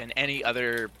Church and any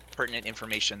other pertinent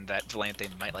information that Valanthe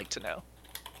might like to know.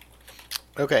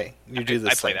 Okay, you do this.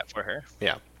 I play thing. that for her.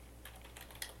 Yeah.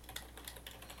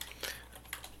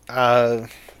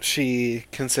 She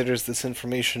considers this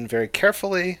information very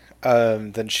carefully.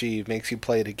 Then she makes you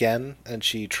play it again, and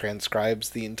she transcribes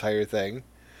the entire thing.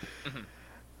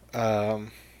 Mm-hmm.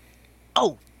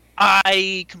 Oh,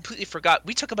 I completely forgot.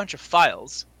 We took a bunch of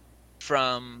files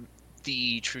from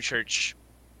the True Church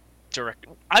direct.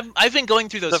 I've been going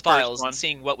through those files and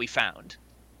seeing what we found,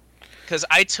 because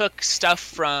I took stuff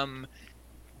from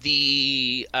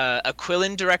the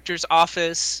Aquilin director's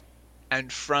office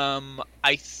and from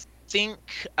I think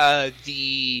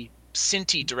the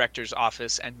Sinti director's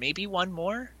office and maybe one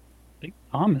more. I think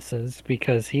Thomas's,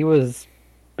 because he was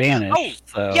banished.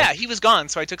 Oh, so yeah, he was gone,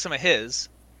 so I took some of his.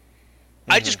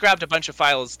 I just grabbed a bunch of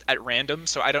files at random,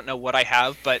 so I don't know what I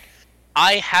have, but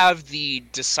I have the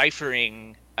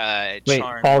deciphering wait,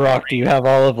 charm. Paul Rock, do you have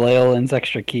all of Leolin's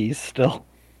extra keys still?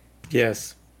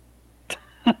 Yes.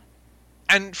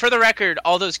 And for the record,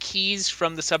 all those keys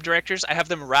from the subdirectors, I have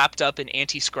them wrapped up in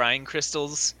anti-scrying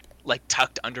crystals, like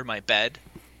tucked under my bed.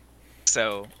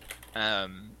 So,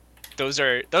 those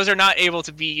are not able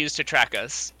to be used to track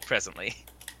us presently.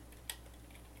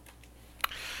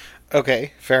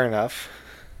 Okay, fair enough.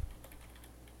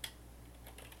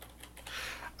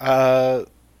 But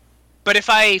if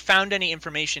I found any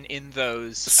information in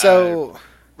those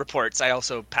reports, I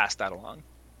also passed that along.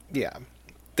 Yeah.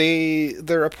 The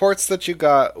reports that you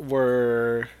got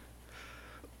were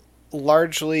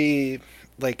largely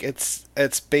like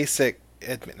it's basic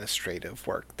administrative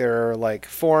work. There are like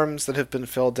forms that have been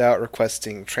filled out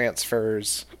requesting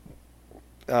transfers,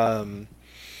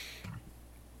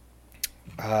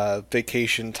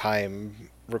 vacation time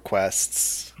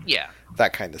requests,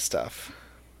 that kind of stuff.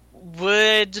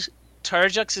 Would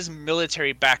Tarjux's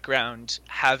military background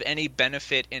have any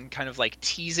benefit in kind of like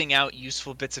teasing out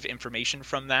useful bits of information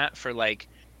from that for like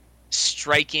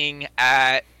striking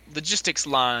at logistics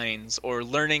lines or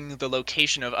learning the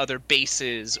location of other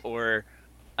bases or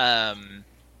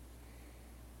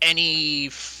any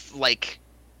like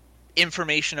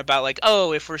information about like,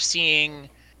 oh, if we're seeing,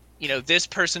 this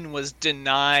person was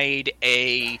denied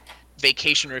a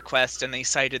vacation request and they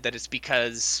cited that it's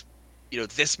because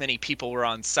this many people were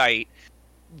on site,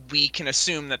 we can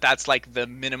assume that that's like the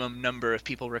minimum number of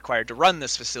people required to run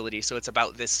this facility, so it's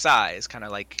about this size, kind of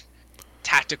like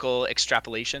tactical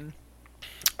extrapolation.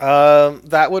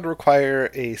 That would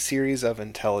require a series of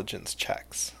intelligence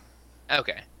checks.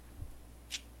 Okay.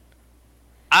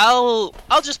 I'll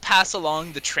just pass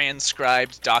along the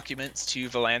transcribed documents to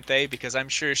Valanthe because I'm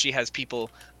sure she has people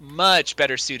much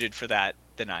better suited for that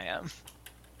than I am.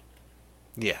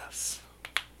 Yes.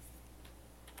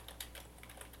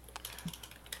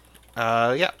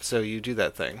 So you do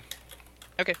that thing.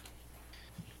 Okay.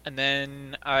 And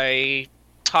then I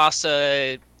toss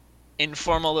a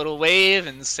informal little wave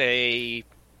and say,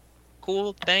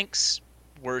 cool, thanks.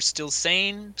 We're still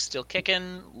sane, still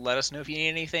kicking. Let us know if you need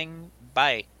anything.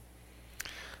 Bye.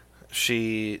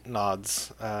 She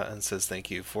nods and says thank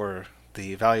you for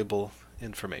the valuable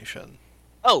information.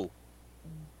 Oh,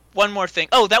 one more thing.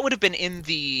 Oh, that would have been in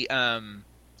the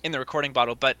recording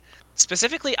bottle, but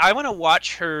specifically, I want to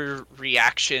watch her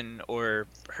reaction or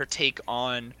her take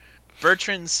on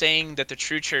Bertrand saying that the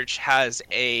True Church has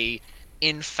a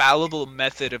infallible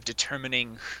method of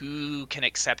determining who can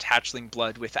accept hatchling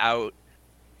blood without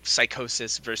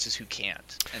psychosis versus who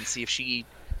can't, and see if she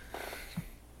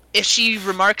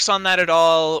remarks on that at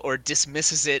all or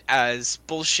dismisses it as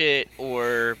bullshit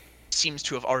or seems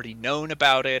to have already known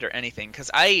about it or anything, because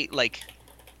I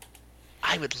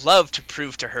would love to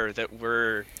prove to her that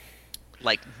we're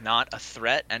like not a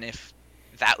threat, and if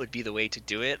that would be the way to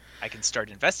do it, I can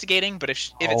start investigating. But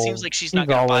if it seems like she's not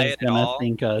going to buy it at all,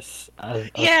 think us a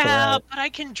yeah, threat. but I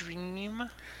can dream.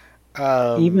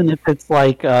 Even if it's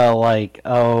like I like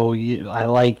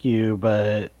you,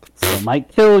 but still might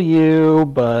kill you,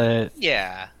 but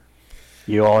Yeah.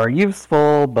 you are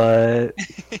useful, but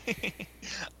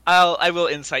I will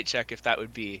insight check if that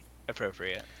would be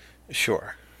appropriate.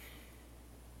 Sure.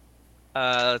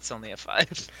 It's only a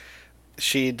 5.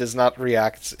 She does not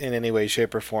react in any way,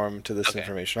 shape, or form to this Okay.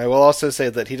 information. I will also say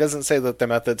that he doesn't say that the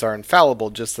methods are infallible,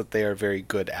 just that they are very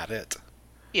good at it.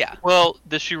 Yeah. Well,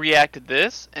 does she react to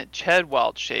this? And Chad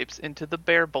wild shapes into the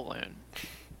bear balloon.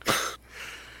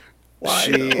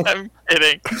 She I'm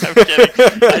kidding.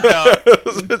 I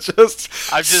don't. it just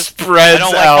I'm just spreads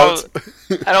out.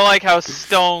 I don't like how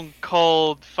stone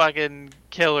cold fucking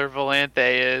killer Valanthe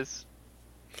is.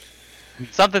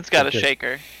 Something's got to Okay. shake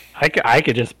her. I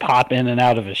could just pop in and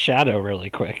out of a shadow really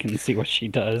quick and see what she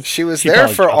does. She was She there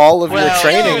probably for dropped all it. of your Well,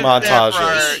 training she was there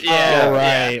montages. for- yeah. Oh,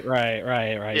 right.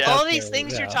 Yeah. All That's these right,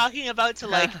 things you're yeah. talking about to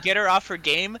like get her off her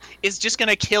game is just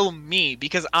gonna kill me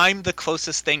because I'm the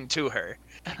closest thing to her.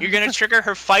 You're gonna trigger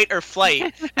her fight or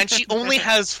flight, and she only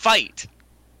has fight.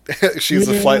 She's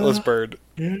a flightless bird.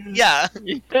 Yeah,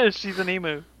 Yeah, she's an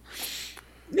emu.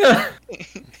 and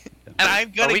I'm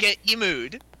Are gonna we- get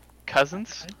emu'd.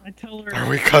 Cousins? I tell her Are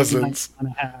we cousins? I'm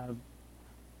gonna have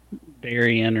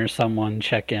Darian or someone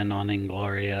check in on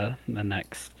Ingloria the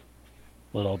next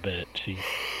little bit. She's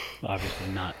obviously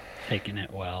not taking it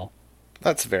well.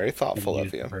 That's very thoughtful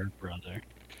of you. Her brother.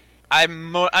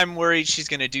 I'm worried she's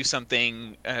gonna do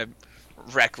something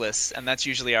reckless, and that's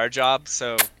usually our job.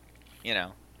 So, You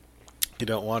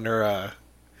don't want her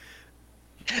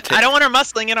I don't want her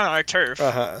muscling in on our turf.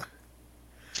 Uh-huh.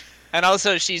 And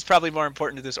also, she's probably more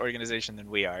important to this organization than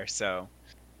we are, so...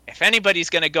 If anybody's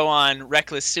gonna go on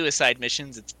reckless suicide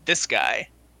missions, it's this guy.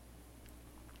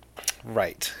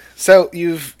 Right. So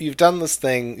you've done this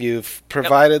thing. You've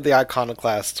provided the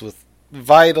iconoclasts with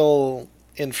vital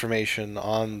information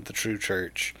on the true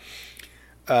church.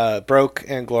 Broke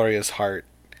Angloria's heart.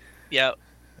 Yep.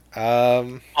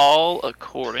 All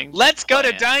according to Let's go to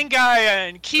plan. Dying Gaia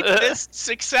and keep this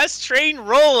success train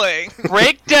rolling.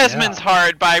 Break Desmond's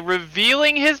heart by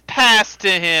revealing his past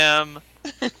to him.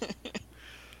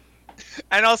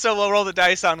 And also, we'll roll the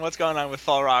dice on what's going on with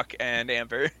Fall Rock and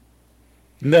Amber.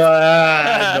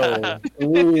 No.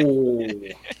 Ooh.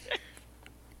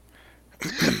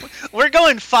 We're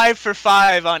going 5 for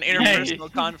 5 on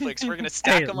interpersonal conflicts. We're gonna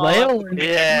stack them all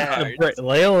up.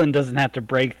 Leyland doesn't have to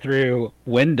break through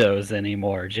windows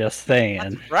anymore. Just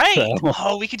saying. Right. So-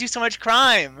 Oh, we could do so much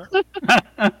crime. Ooh.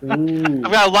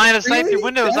 I've got a line of sight Really? through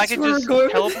windows. I That's can where just we're going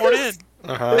with teleport in. this?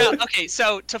 Uh-huh. Now, okay,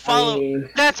 so to follow,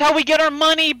 That's how we get our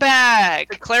money to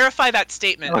back. clarify that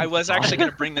statement, Oh, I was actually God.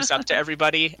 going to bring this up to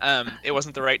everybody. It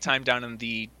wasn't the right time down in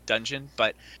the dungeon,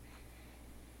 but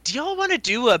do y'all want to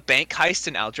do a bank heist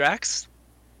in Aldrax?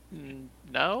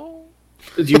 No.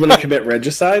 Do you want to commit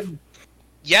regicide?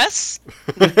 Yes.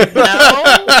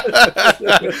 No.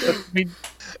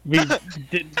 we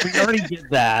already did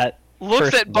that.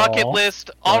 Looks First at of bucket all, list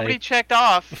already like- checked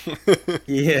off.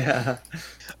 Yeah.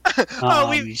 Oh,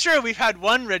 we've had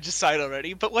one regicide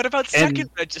already, but what about And- second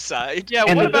regicide? Yeah.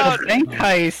 And What the about? bank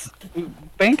heist?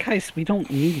 Bank heist. We don't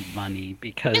need money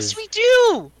because Yes, we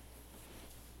do.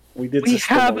 We did. we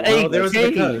suspend have the a law. there was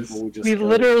a cave. because. We just We did.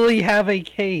 literally have a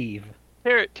cave.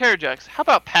 Terrajux, how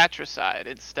about patricide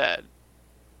instead?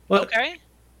 Well, Okay.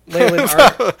 Leyland,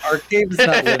 our cave's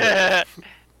not limited.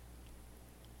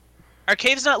 Our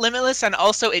cave's not limitless, and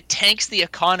also it tanks the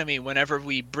economy whenever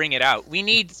we bring it out. We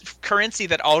need currency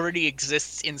that already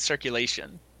exists in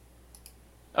circulation.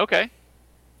 Okay.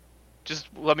 Just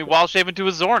let me wild shape into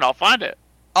a Zorn. I'll find it.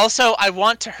 Also, I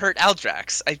want to hurt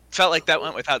Aldrax. I felt like that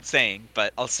went without saying,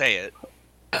 but I'll say it.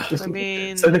 I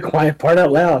mean, Say the quiet part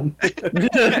out loud.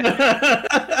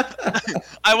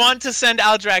 I want to send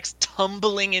Aldrax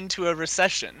tumbling into a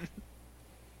recession.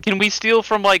 can we steal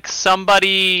from like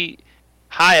somebody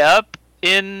high up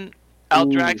in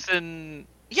Aldraxan?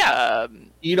 Yeah.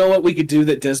 You know what we could do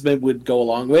that Desmond would go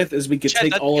along with is we could Chad,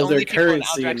 take that's all the of their only people in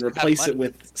currency Aldrax and that have replace it money.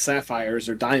 with sapphires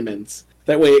or diamonds.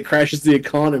 That way it crashes the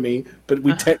economy, but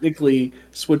we technically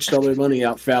switched all their money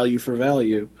out value for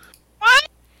value.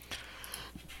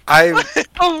 I'm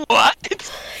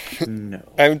What? No.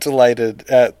 I'm delighted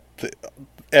at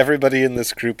everybody in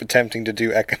this group attempting to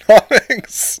do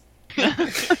economics.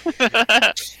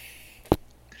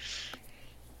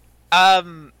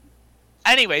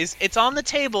 Anyways, it's on the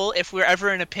table if we're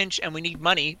ever in a pinch and we need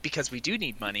money, because we do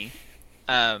need money.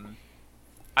 I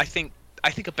think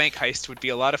a bank heist would be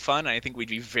a lot of fun, and I think we'd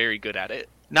be very good at it.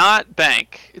 Not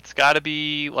bank. It's got to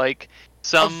be like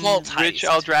some vault rich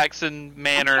heist. Aldraxan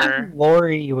manor.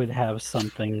 Lori would have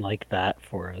something like that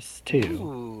for us too,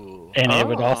 Ooh. and it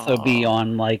would also be Oh.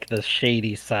 on like the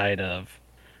shady side of,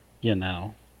 you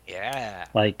know, Yeah.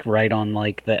 like right on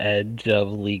like the edge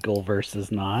of legal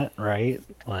versus not, right?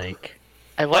 Like,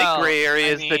 I like Well, gray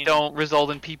areas I that mean- don't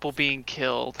result in people being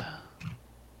killed.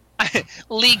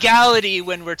 Legality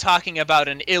when we're talking about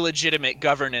an illegitimate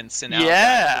governance in Aldrax.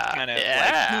 Yeah, It's kind of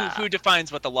yeah. like who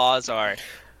defines what the laws are.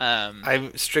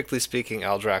 I'm strictly speaking,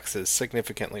 Aldrax is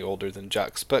significantly older than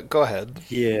Jux, but go ahead.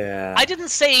 Yeah. I didn't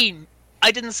say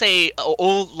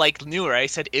old like newer. I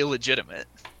said illegitimate.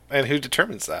 And who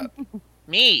determines that?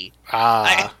 Me.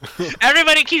 Ah.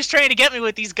 Everybody keeps trying to get me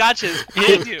with these gotchas.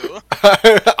 I do.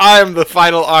 I'm the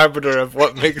final arbiter of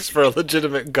what makes for a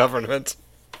legitimate government.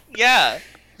 Yeah.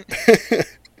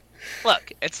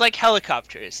 Look, it's like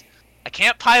helicopters. I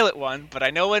can't pilot one, but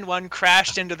I know when one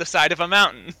crashed into the side of a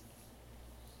mountain.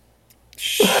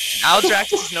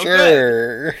 Aldrax is no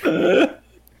good. Sure.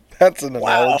 That's an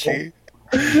analogy.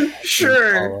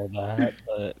 Sure. all of that,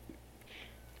 but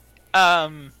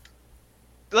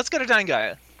Let's go to Dying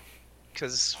Gaia,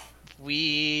 because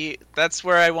that's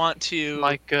where I want to.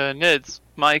 Micah Nids.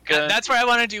 Micah. That's where I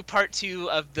want to do part 2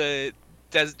 of the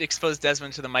expose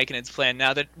Desmond to the Mike and Id's plan.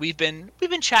 Now that we've been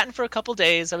chatting for a couple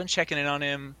days, I've been checking in on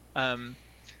him.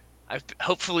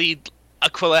 Hopefully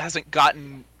Aquila hasn't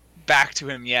gotten back to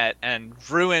him yet and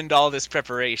ruined all this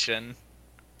preparation.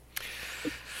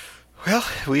 Well,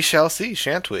 we shall see,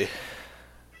 shan't we?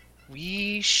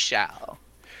 We shall.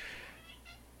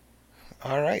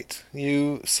 All right.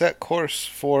 You set course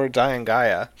for Dying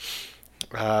Gaia.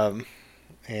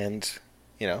 And,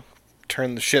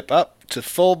 turn the ship up to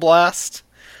full blast,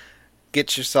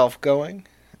 get yourself going,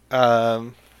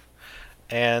 and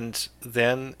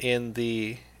then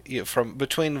from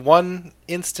between one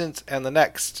instant and the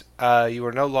next, you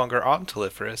are no longer on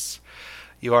Telephorus.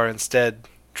 You are instead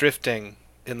drifting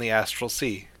in the astral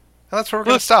sea. And that's where we're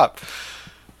going to stop.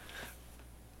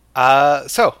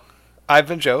 So, I've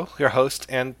been Joe, your host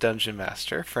and Dungeon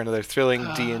Master, for another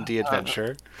thrilling D&D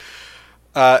adventure.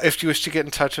 If you wish to get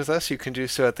in touch with us, you can do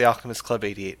so at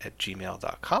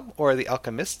thealchemistclub88@gmail.com or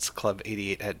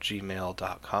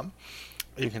thealchemists.club88@gmail.com.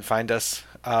 You can find us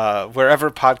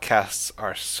wherever podcasts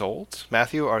are sold.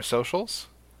 Matthew, our socials?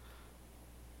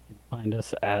 Find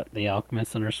us at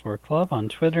 @thealchemist_club on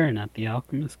Twitter and at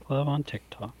 @thealchemistclub on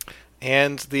TikTok.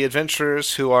 And the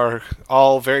adventurers who are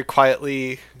all very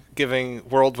quietly giving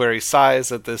world-weary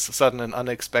sighs at this sudden and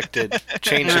unexpected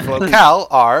change of locale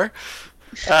are...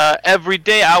 every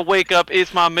day I wake up,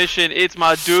 it's my mission, it's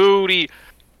my duty.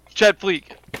 Jed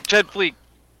Fleek,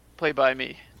 played by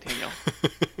me, Daniel.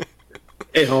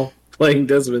 Hey, playing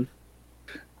Desmond.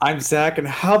 I'm Zach, and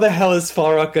how the hell is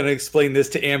Falrock going to explain this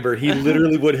to Amber? He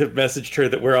literally would have messaged her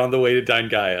that we're on the way to Dine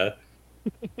Gaia.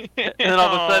 And then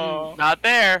all of a sudden, not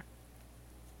there.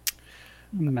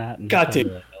 Matt and Got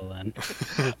to.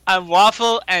 I'm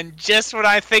Waffle, and just when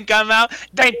I think I'm out,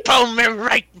 they pull me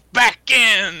right back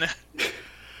in.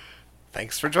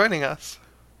 Thanks for joining us.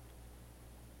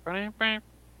 You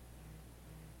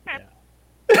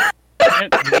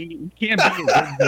can't be